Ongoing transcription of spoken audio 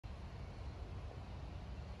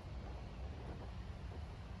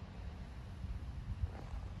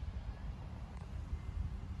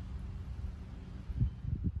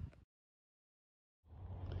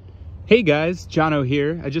Hey guys, Jono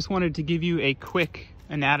here. I just wanted to give you a quick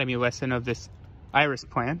anatomy lesson of this iris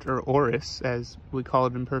plant, or Orris as we call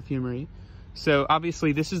it in perfumery. So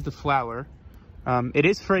obviously this is the flower. It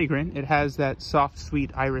is fragrant. It has that soft,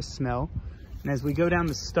 sweet iris smell. And as we go down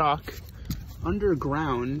the stalk,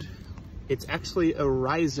 underground, it's actually a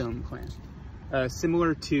rhizome plant.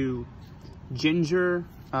 Similar to ginger,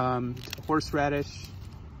 to horseradish,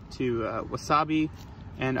 to wasabi.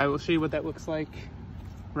 And I will show you what that looks like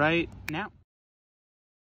right now.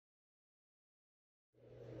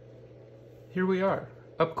 Here we are,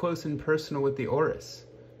 up close and personal with the Orris.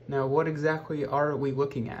 Now, what exactly are we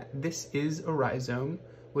looking at? This is a rhizome,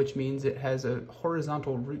 which means it has a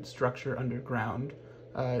horizontal root structure underground,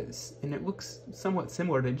 and it looks somewhat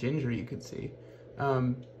similar to ginger, you could see.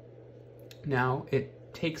 Now,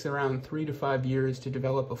 it takes around 3 to 5 years to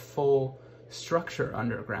develop a full structure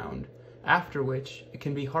underground, after which it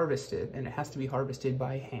can be harvested, and it has to be harvested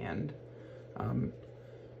by hand.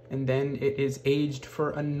 And then it is aged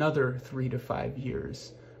for another 3 to 5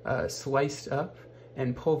 years, sliced up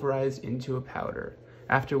and pulverized into a powder,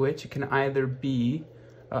 after which it can either be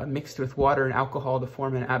mixed with water and alcohol to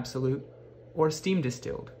form an absolute, or steam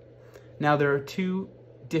distilled. Now, there are two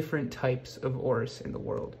different types of Orris in the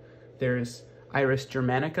world. There's Iris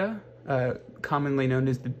germanica, commonly known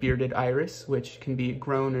as the bearded iris, which can be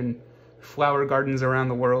grown in flower gardens around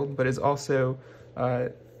the world, but is also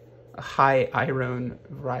a high iron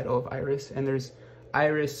varietal of iris. And there's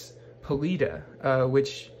Iris pallida,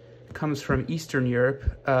 which comes from Eastern Europe,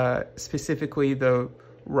 specifically the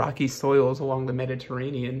rocky soils along the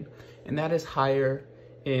Mediterranean, and that is higher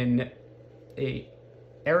in a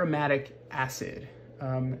aromatic acid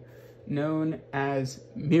known as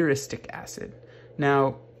myristic acid.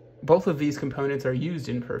 Now, both of these components are used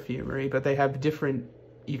in perfumery, but they have different,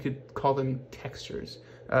 you could call them textures.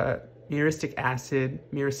 Myristic acid,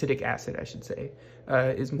 I should say,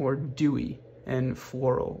 is more dewy and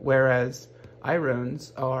floral, whereas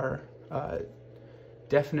irones are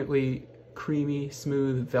definitely creamy,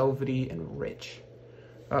 smooth, velvety, and rich.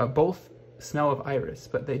 Both smell of iris,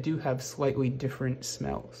 but they do have slightly different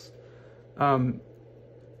smells.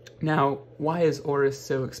 Now, why is Orris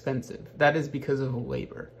so expensive? That is because of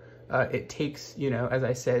labor. It takes, as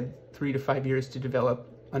I said, 3 to 5 years to develop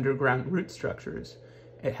underground root structures.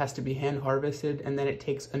 It has to be hand harvested, and then it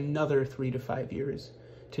takes another 3 to 5 years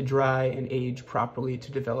to dry and age properly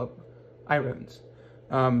to develop irones.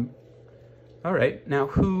 All right, now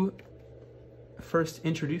who first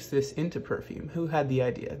introduced this into perfume? Who had the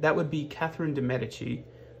idea? That would be Catherine de' Medici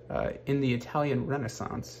in the Italian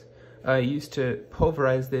Renaissance. Used to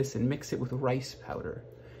pulverize this and mix it with rice powder.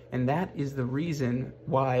 And that is the reason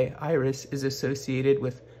why iris is associated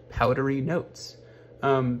with powdery notes.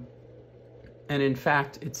 And in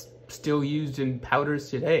fact, it's still used in powders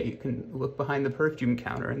today. You can look behind the perfume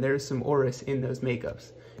counter and there's some Orris in those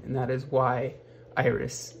makeups. And that is why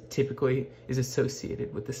iris typically is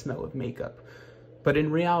associated with the smell of makeup. But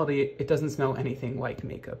in reality, it doesn't smell anything like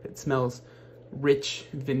makeup. It smells rich,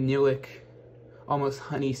 vanillic, almost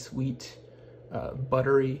honey sweet,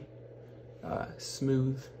 buttery,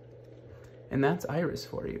 smooth. And that's iris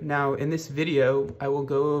for you. Now, in this video, I will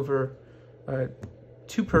go over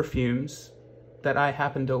 2 perfumes that I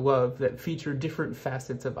happen to love that feature different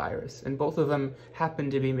facets of iris, and both of them happen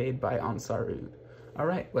to be made by Ensar Oud. All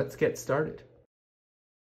right, let's get started.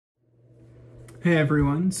 Hey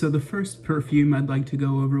everyone, so the first perfume I'd like to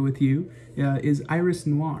go over with you is Iris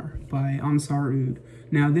Noir by Ensar Oud.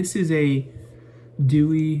 Now, this is a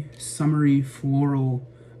dewy, summery, floral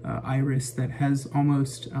iris that has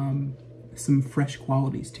almost some fresh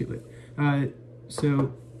qualities to it.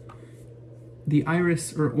 So the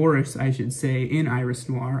iris, or Orris, I should say, in Iris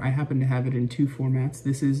Noir, I happen to have it in 2 formats.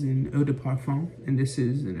 This is an eau de parfum, and this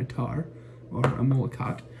is an attar, or a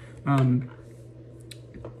molicat.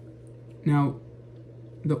 Now,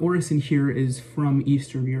 the Orris in here is from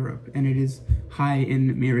Eastern Europe, and it is high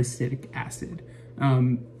in myristic acid,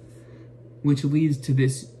 which leads to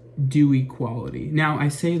this dewy quality. Now, I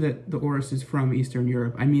say that the Orris is from Eastern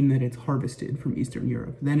Europe. I mean that it's harvested from Eastern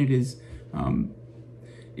Europe. Then it is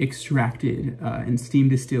extracted and steam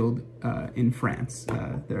distilled in France.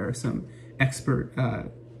 There are some expert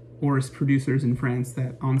Orris producers in France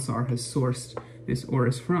that Ensar has sourced this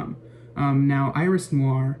Orris from. Now, Iris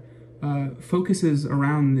Noir focuses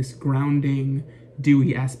around this grounding,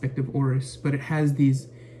 dewy aspect of Orris, but it has these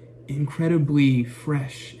incredibly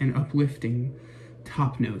fresh and uplifting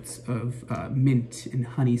top notes of mint and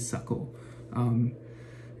honeysuckle and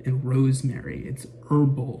rosemary. It's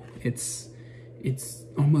herbal. It's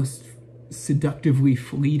almost seductively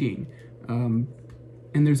fleeting.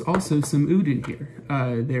 And there's also some oud in here.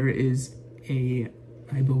 There is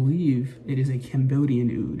I believe it is a Cambodian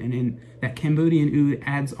oud, and in that Cambodian oud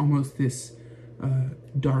adds almost this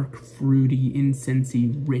dark, fruity,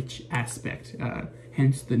 incensey, rich aspect,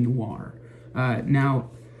 hence the noir.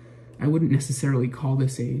 Now, I wouldn't necessarily call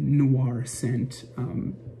this a noir scent,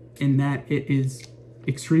 in that it is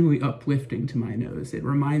extremely uplifting to my nose. It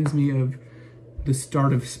reminds me of the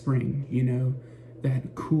start of spring, you know,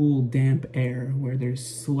 that cool, damp air where there's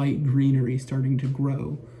slight greenery starting to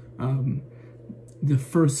grow. The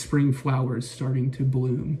first spring flowers starting to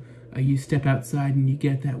bloom. You step outside and you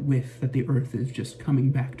get that whiff that the earth is just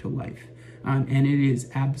coming back to life. And it is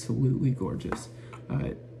absolutely gorgeous.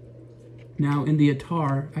 Now, in the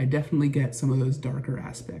attar, I definitely get some of those darker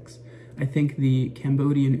aspects. I think the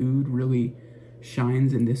Cambodian oud really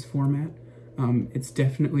shines in this format. It's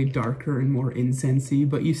definitely darker and more incensey,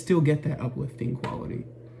 but you still get that uplifting quality.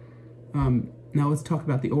 Now let's talk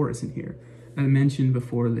about the Orris in here. I mentioned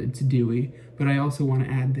before that it's dewy, but I also want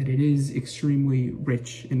to add that it is extremely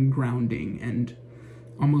rich and grounding and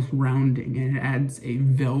almost rounding, and it adds a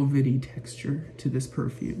velvety texture to this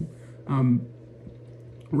perfume.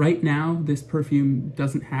 Right now, this perfume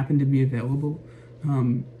doesn't happen to be available.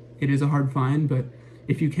 It is a hard find, but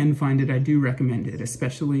if you can find it, I do recommend it,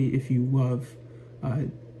 especially if you love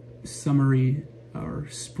summery or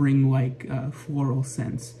spring-like floral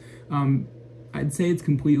scents. I'd say it's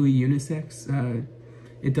completely unisex.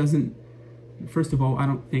 It doesn't, first of all, I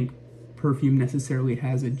don't think perfume necessarily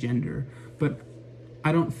has a gender, but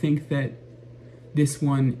I don't think that this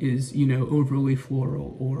one is, you know, overly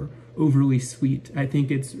floral or overly sweet. I think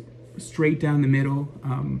it's straight down the middle.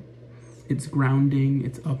 It's grounding,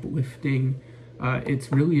 it's uplifting.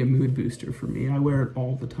 It's really a mood booster for me. I wear it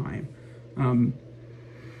all the time.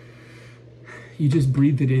 You just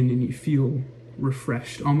breathe it in and you feel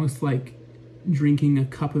refreshed, almost like drinking a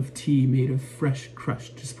cup of tea made of fresh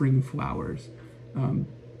crushed spring flowers.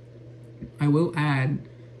 I will add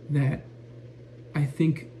that I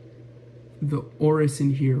think the Orris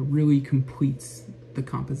in here really completes the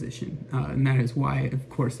composition, and that is why, of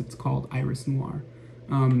course, it's called Iris Noir.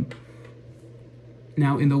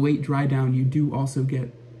 Now, in the late dry down, you do also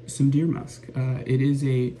get some deer musk. It is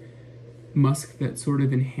a musk that sort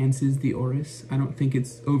of enhances the Orris. I don't think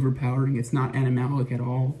it's overpowering. It's not animalic at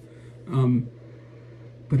all.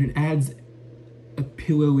 But it adds a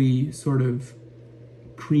pillowy, sort of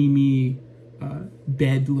creamy,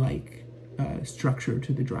 bed-like structure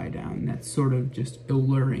to the dry down that's sort of just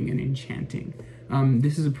alluring and enchanting.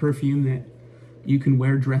 This is a perfume that you can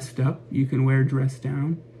wear dressed up, you can wear dressed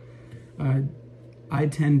down. I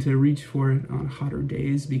tend to reach for it on hotter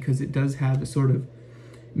days because it does have a sort of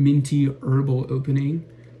minty herbal opening.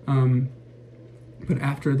 But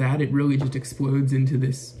after that, it really just explodes into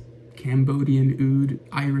this Cambodian oud,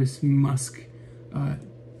 iris musk,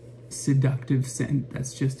 seductive scent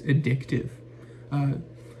that's just addictive.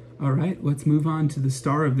 All right, let's move on to the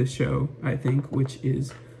star of the show, I think, which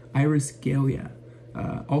is Iris Ghalia,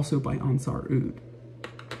 also by Ensar Oud.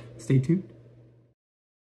 Stay tuned.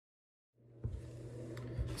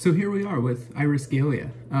 So here we are with Iris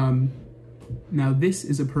Ghalia. Now this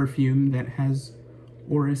is a perfume that has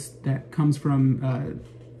Orris that comes from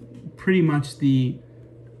pretty much the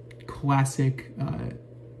classic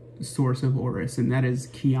source of Orris, and that is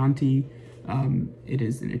Chianti. It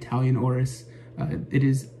is an Italian Orris. It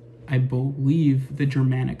is, I believe, the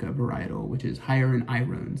Germanica varietal, which is higher in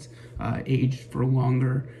Irons, aged for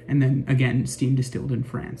longer, and then again steam distilled in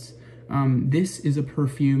France. This is a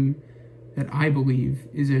perfume that I believe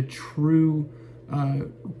is a true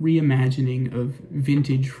reimagining of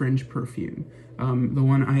vintage French perfume. The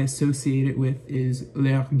one I associate it with is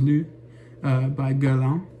L'air Bleu by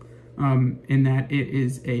Ghalia, in that it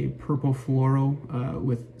is a purple floral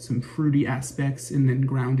with some fruity aspects and then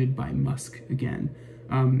grounded by musk again.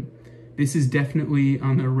 This is definitely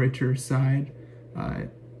on the richer side.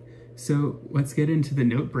 So let's get into the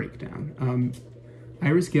note breakdown.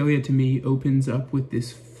 Iris Ghalia to me opens up with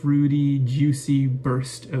this fruity, juicy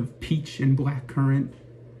burst of peach and blackcurrant.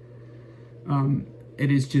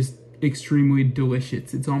 It is just extremely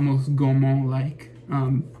delicious. It's almost gourmand-like.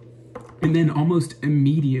 And then almost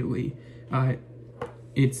immediately,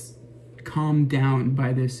 it's calmed down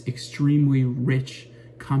by this extremely rich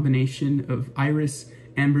combination of iris,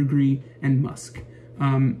 ambergris, and musk.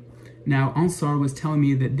 Now, Ensar was telling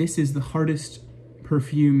me that this is the hardest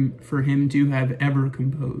perfume for him to have ever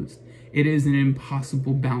composed. It is an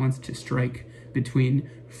impossible balance to strike between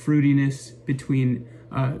fruitiness, between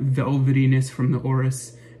velvetiness from the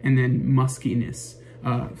Orris, and then muskiness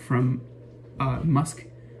from musk,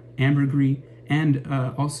 ambergris, and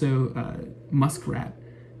also muskrat.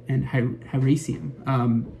 and Heraceum.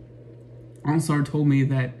 Ensar told me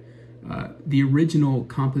that the original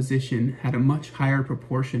composition had a much higher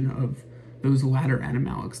proportion of those latter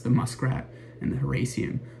animalics, the muskrat and the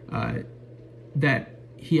Heraceum, that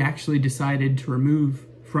he actually decided to remove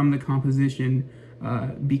from the composition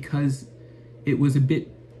because it was a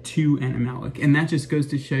bit too animalic. And that just goes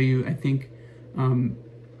to show you, I think,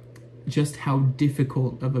 just how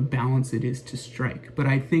difficult of a balance it is to strike. But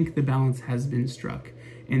I think the balance has been struck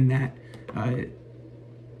in that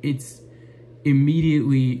it's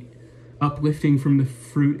immediately uplifting from the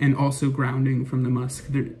fruit and also grounding from the musk.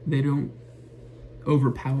 They don't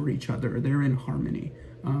overpower each other. They're in harmony.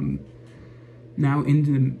 Now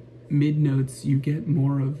into the mid notes, you get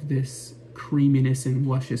more of this creaminess and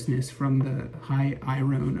lusciousness from the high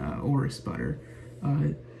iron Orris butter.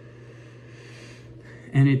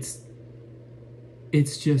 And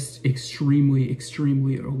it's just extremely,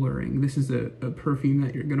 extremely alluring. This is a perfume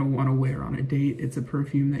that you're gonna wanna wear on a date. It's a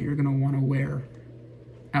perfume that you're gonna wanna wear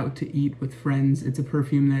out to eat with friends. It's a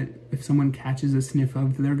perfume that if someone catches a sniff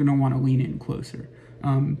of, they're gonna wanna lean in closer.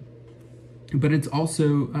 But it's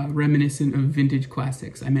also reminiscent of vintage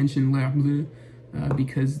classics. I mentioned Noir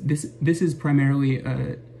because this is primarily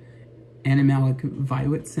a animalic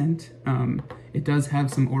violet scent. It does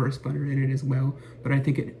have some Orris butter in it as well, but I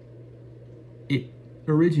think it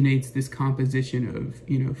originates this composition of,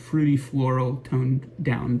 you know, fruity floral toned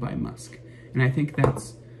down by musk. And I think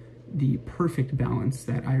that's the perfect balance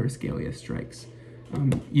that Iris Ghalia strikes.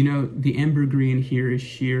 You know, the amber green here is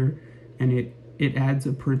sheer, and it adds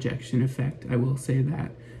a projection effect, I will say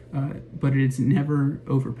that, but it's never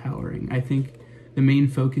overpowering. I think the main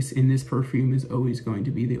focus in this perfume is always going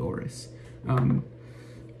to be the Orris.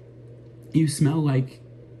 You smell like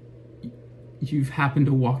you've happened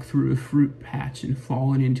to walk through a fruit patch and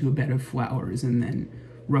fallen into a bed of flowers and then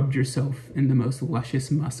rubbed yourself in the most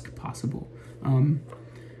luscious musk possible.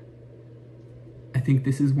 I think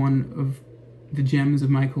this is one of the gems of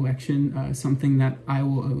my collection, something that I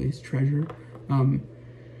will always treasure.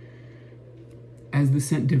 As the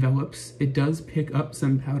scent develops, it does pick up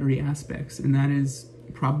some powdery aspects, and that is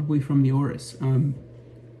probably from the Orris. And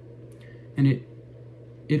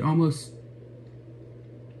it almost,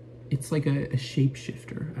 it's like a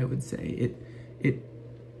shapeshifter, I would say.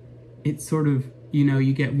 It sort of, you know,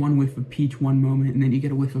 you get one whiff of peach one moment, and then you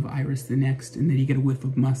get a whiff of iris the next, and then you get a whiff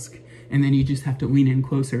of musk, and then you just have to lean in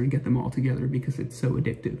closer and get them all together because it's so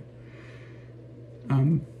addictive.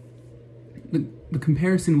 The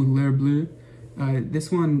comparison with L'air Bleu,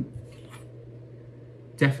 this one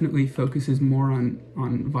definitely focuses more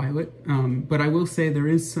on violet, but I will say there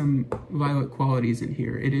is some violet qualities in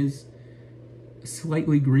here. It is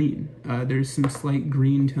slightly green. There's some slight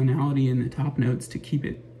green tonality in the top notes to keep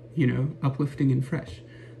it, you know, uplifting and fresh.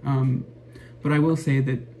 But I will say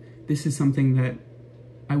that this is something that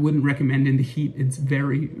I wouldn't recommend in the heat. It's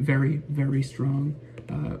very, very, very strong.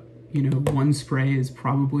 You know, one spray is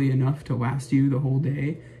probably enough to last you the whole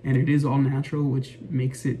day, and it is all natural, which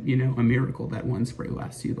makes it, you know, a miracle that one spray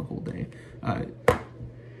lasts you the whole day.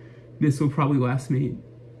 This will probably last me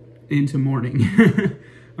into morning.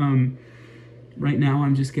 Right now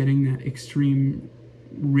I'm just getting that extreme,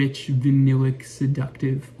 rich, vanillic,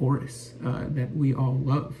 seductive Orris that we all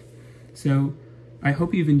love. So I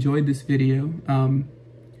hope you've enjoyed this video.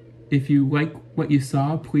 If you like what you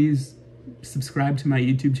saw, please subscribe to my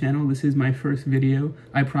YouTube channel. This is my first video.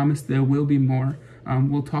 I promise there will be more.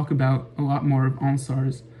 We'll talk about a lot more of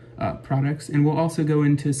Ensar's products, and we'll also go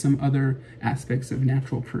into some other aspects of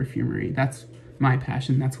natural perfumery. That's my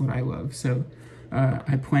passion. That's what I love. So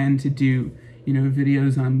I plan to do, you know,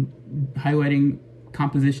 videos on highlighting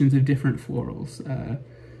compositions of different florals.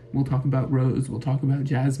 We'll talk about rose. We'll talk about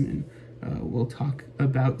jasmine. We'll talk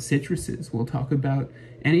about citruses. We'll talk about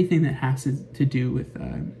anything that has to do with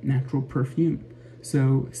natural perfume.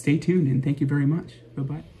 So stay tuned, and thank you very much.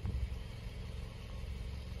 Bye-bye.